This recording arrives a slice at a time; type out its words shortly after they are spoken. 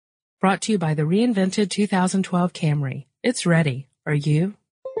Brought to you by the reinvented 2012 Camry. It's ready. Are you?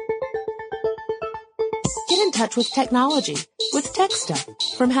 Get in touch with technology with Tech Stuff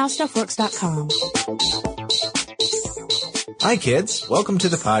from HowStuffWorks.com. Hi, kids. Welcome to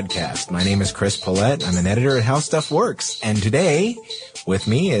the podcast. My name is Chris Pollette. I'm an editor at How Stuff Works. And today, with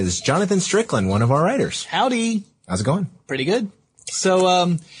me is Jonathan Strickland, one of our writers. Howdy. How's it going? Pretty good.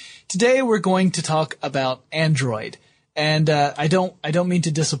 So, today we're going to talk about Android. And, I don't mean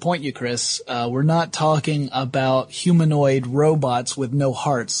to disappoint you, Chris. We're not talking about humanoid robots with no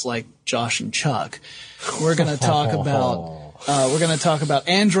hearts like Josh and Chuck. We're going to talk about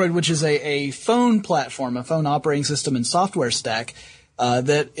Android, which is a phone platform, a phone operating system and software stack,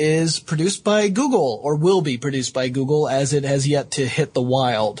 that is produced by Google, or will be produced by Google, as it has yet to hit the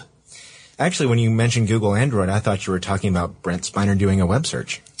wild. Actually, when you mentioned Google Android, I thought you were talking about Brent Spiner doing a web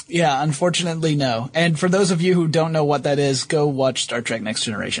search. Yeah, unfortunately, no. And for those of you who don't know what that is, go watch Star Trek Next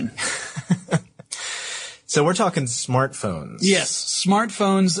Generation. So we're talking smartphones. Yes,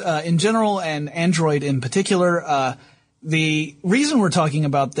 smartphones in general and Android in particular. The reason we're talking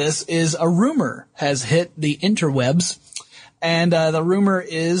about this is a rumor has hit the interwebs. And the rumor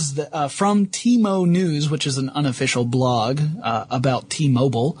is from T-Mo News, which is an unofficial blog about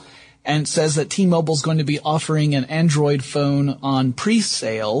T-Mobile. And it says that T-Mobile is going to be offering an Android phone on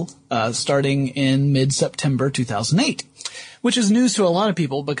pre-sale starting in mid-September 2008, which is news to a lot of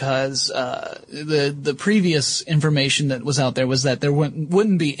people because the previous information that was out there was that there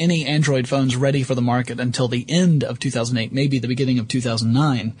wouldn't be any Android phones ready for the market until the end of 2008, maybe the beginning of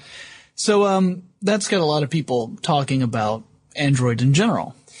 2009. So that's got a lot of people talking about Android in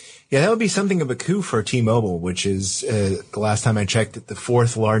general. Yeah, that would be something of a coup for T-Mobile, which is, the last time I checked, the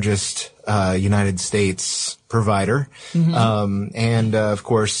fourth largest United States provider. Mm-hmm. And of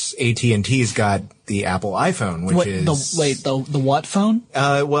course, AT&T's got the Apple iPhone, which the what phone?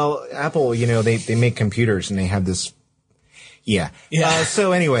 Well, Apple, they make computers and they have this. Yeah.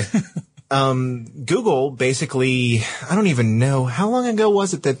 So anyway. Google basically, I don't even know, how long ago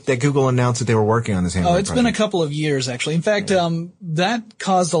was it that Google announced that they were working on this Android project? Been a couple of years, actually. In fact, that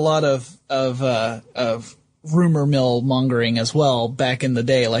caused a lot of rumor mill mongering as well back in the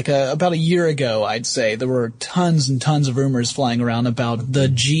day. Like, about a year ago, I'd say, there were tons and tons of rumors flying around about the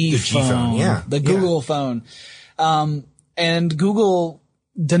G phone. Yeah. The Google phone. And Google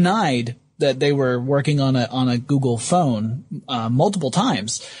denied that they were working on a Google phone multiple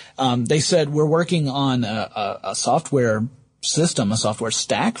times. They said we're working on a software system, a software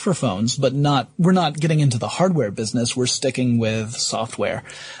stack for phones, but we're not getting into the hardware business. We're sticking with software.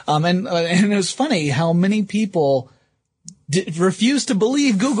 And it was funny how many people refused to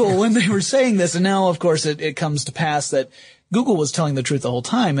believe Google when they were saying this. And now, of course, it comes to pass that Google was telling the truth the whole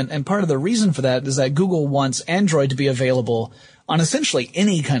time. And part of the reason for that is that Google wants Android to be available on essentially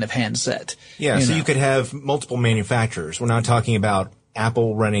any kind of handset. Yeah, so you could have multiple manufacturers. We're not talking about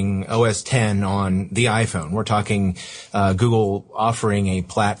Apple running OS X on the iPhone. We're talking Google offering a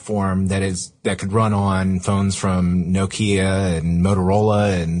platform that could run on phones from Nokia and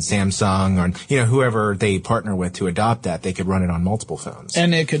Motorola and Samsung, or whoever they partner with to adopt that. They could run it on multiple phones,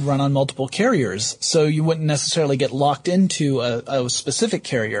 and it could run on multiple carriers. So you wouldn't necessarily get locked into a specific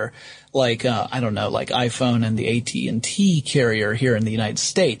carrier. Like, like iPhone and the AT&T carrier here in the United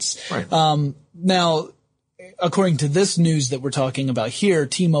States. Right. Now, according to this news that we're talking about here,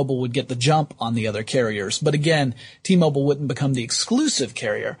 T-Mobile would get the jump on the other carriers. But again, T-Mobile wouldn't become the exclusive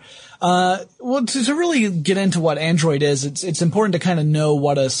carrier. Well, to really get into what Android is, it's important to kind of know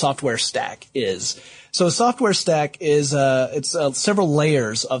what a software stack is. So a software stack is several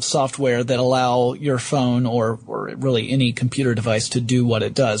layers of software that allow your phone or really any computer device to do what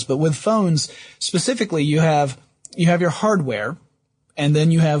it does. But with phones specifically, you have your hardware, and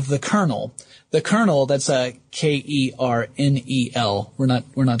then you have the kernel. The kernel, that's a KERNEL.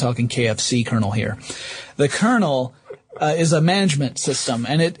 We're not talking KFC kernel here. The kernel is a management system,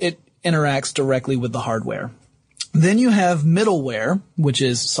 and it interacts directly with the hardware. Then you have middleware, which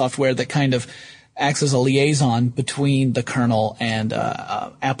is software that kind of acts as a liaison between the kernel and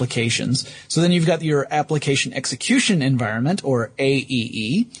applications. So then you've got your application execution environment, or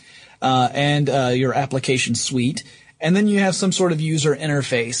AEE, and your application suite. And then you have some sort of user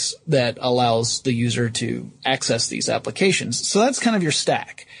interface that allows the user to access these applications. So that's kind of your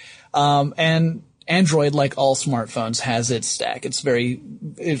stack. And Android, like all smartphones, has its stack.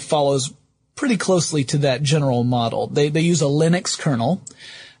 It follows pretty closely to that general model. They use a Linux kernel,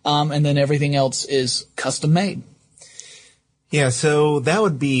 and then everything else is custom made. Yeah, so that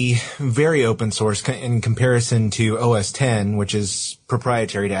would be very open source in comparison to OS X, which is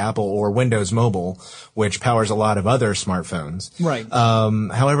proprietary to Apple, or Windows Mobile, which powers a lot of other smartphones. Right.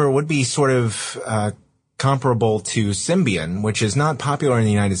 However, it would be sort of comparable to Symbian, which is not popular in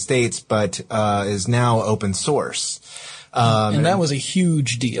the United States, but is now open source. And that was a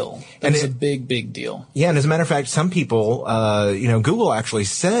huge deal. That was a big, big deal. Yeah, and as a matter of fact, some people, Google actually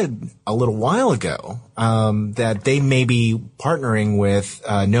said a little while ago that they may be partnering with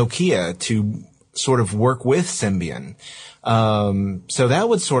Nokia to sort of work with Symbian. So that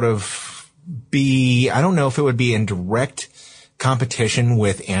would sort of be, I don't know if it would be in direct competition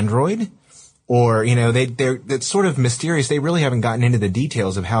with Android. Or, it's sort of mysterious. They really haven't gotten into the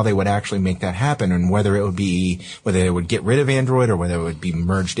details of how they would actually make that happen, and whether they would get rid of Android or whether it would be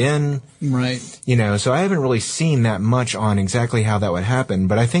merged in. Right. So I haven't really seen that much on exactly how that would happen,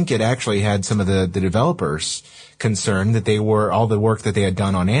 but I think it actually had some of the developers concerned that all the work that they had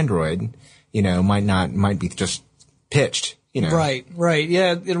done on Android, might be just pitched, Right.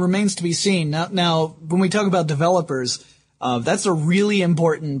 Yeah, it remains to be seen. Now, when we talk about developers, that's a really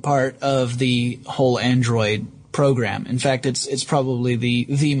important part of the whole Android program. In fact, it's probably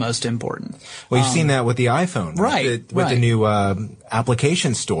the most important. Well, you've seen that with the iPhone, right? With the new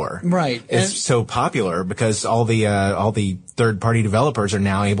application store, right? It's so popular because all the third-party developers are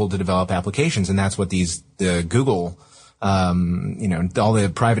now able to develop applications, and that's what the Google. All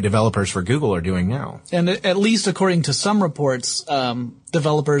the private developers for Google are doing now. And at least according to some reports,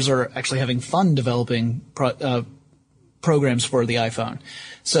 developers are actually having fun developing programs for the iPhone.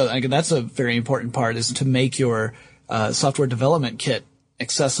 So again, that's a very important part, is to make your software development kit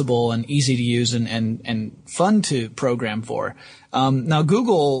accessible and easy to use and fun to program for. Now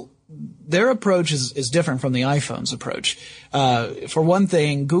Google, their approach is different from the iPhone's approach. For one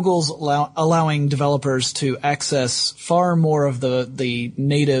thing, Google's allowing developers to access far more of the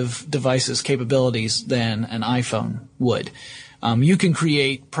native device's capabilities than an iPhone would. You can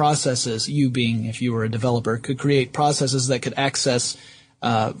create processes, if you were a developer, could create processes that could access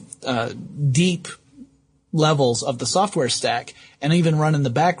deep levels of the software stack and even run in the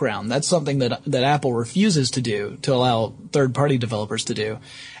background. That's something that Apple refuses to do, to allow third-party developers to do.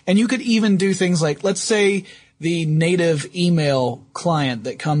 And you could even do things like, let's say the native email client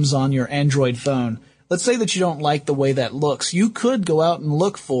that comes on your Android phone, let's say that you don't like the way that looks. You could go out and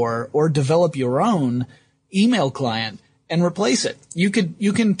look for or develop your own email client and replace it. You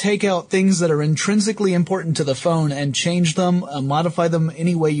can take out things that are intrinsically important to the phone and change them, modify them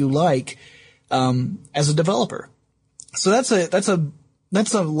any way you like, as a developer. So that's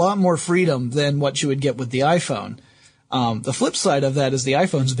a lot more freedom than what you would get with the iPhone. The flip side of that is the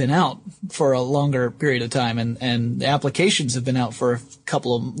iPhone's been out for a longer period of time, and the applications have been out for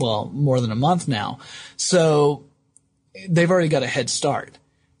more than a month now. So they've already got a head start.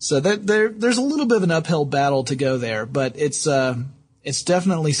 So there's a little bit of an uphill battle to go there, but it's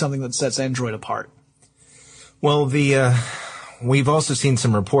definitely something that sets Android apart. Well, we've also seen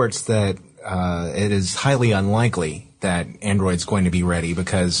some reports that it is highly unlikely that Android's going to be ready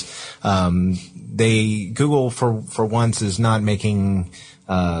because Google for once is not making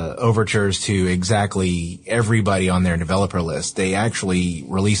overtures to exactly everybody on their developer list. They actually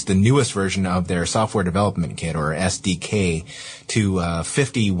released the newest version of their software development kit, or SDK, to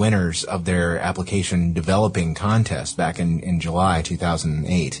 50 winners of their application developing contest back in July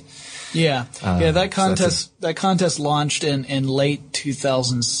 2008. Yeah. That contest launched in late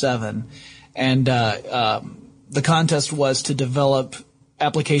 2007, and the contest was to develop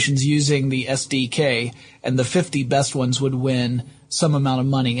applications using the SDK, and the 50 best ones would win some amount of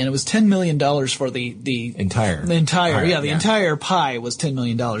money, and it was $10 million for the entire pie was $10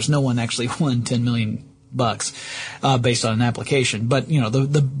 million. No one actually won $10 million based on an application, but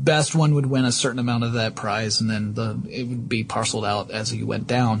the best one would win a certain amount of that prize, and then it would be parceled out as you went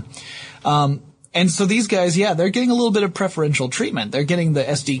down. And so these guys, they're getting a little bit of preferential treatment. They're getting the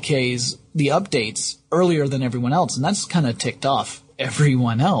SDKs, the updates, earlier than everyone else, and that's kind of ticked off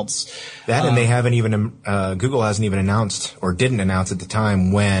everyone else. And they haven't even, Google hasn't even announced, or didn't announce at the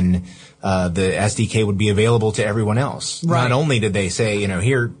time, when the SDK would be available to everyone else. Right. Not only did they say,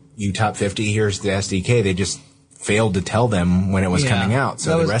 here, you top 50, here's the SDK, they just failed to tell them when it was coming out.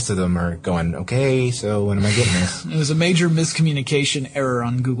 So the rest of them are going, okay, so when am I getting this? It was a major miscommunication error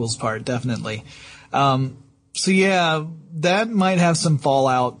on Google's part, definitely. That might have some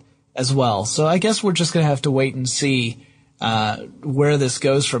fallout as well. So I guess we're just going to have to wait and see where this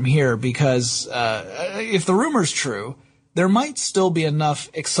goes from here, because if the rumor's true, there might still be enough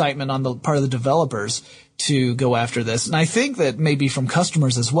excitement on the part of the developers to go after this. And I think that maybe from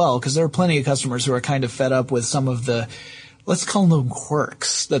customers as well, because there are plenty of customers who are kind of fed up with some of the let's call them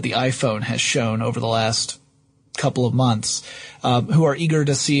quirks that the iPhone has shown over the last couple of months, who are eager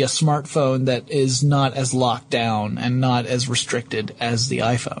to see a smartphone that is not as locked down and not as restricted as the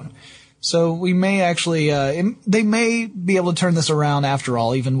iPhone. So we may actually, they may be able to turn this around after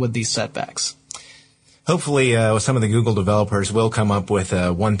all, even with these setbacks. Hopefully, some of the Google developers will come up with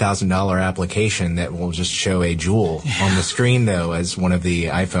a $1,000 application that will just show a jewel on the screen, though, as one of the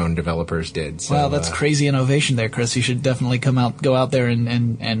iPhone developers did. So, wow, that's crazy innovation there, Chris. You should definitely go out there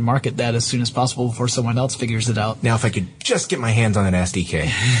and market that as soon as possible before someone else figures it out. Now, if I could just get my hands on that SDK.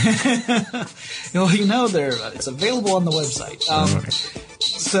 Well, it's available on the website. Okay.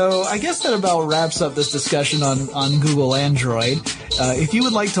 So I guess that about wraps up this discussion on Google Android. If you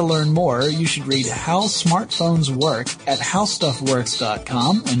would like to learn more, you should read How Smartphones Work at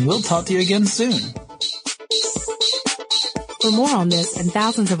HowStuffWorks.com, and we'll talk to you again soon. For more on this and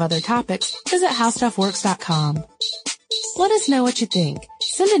thousands of other topics, visit HowStuffWorks.com. Let us know what you think.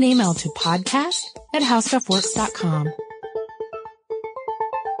 Send an email to podcast@HowStuffWorks.com.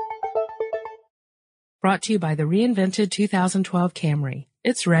 Brought to you by the reinvented 2012 Camry.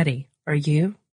 It's ready. Are you?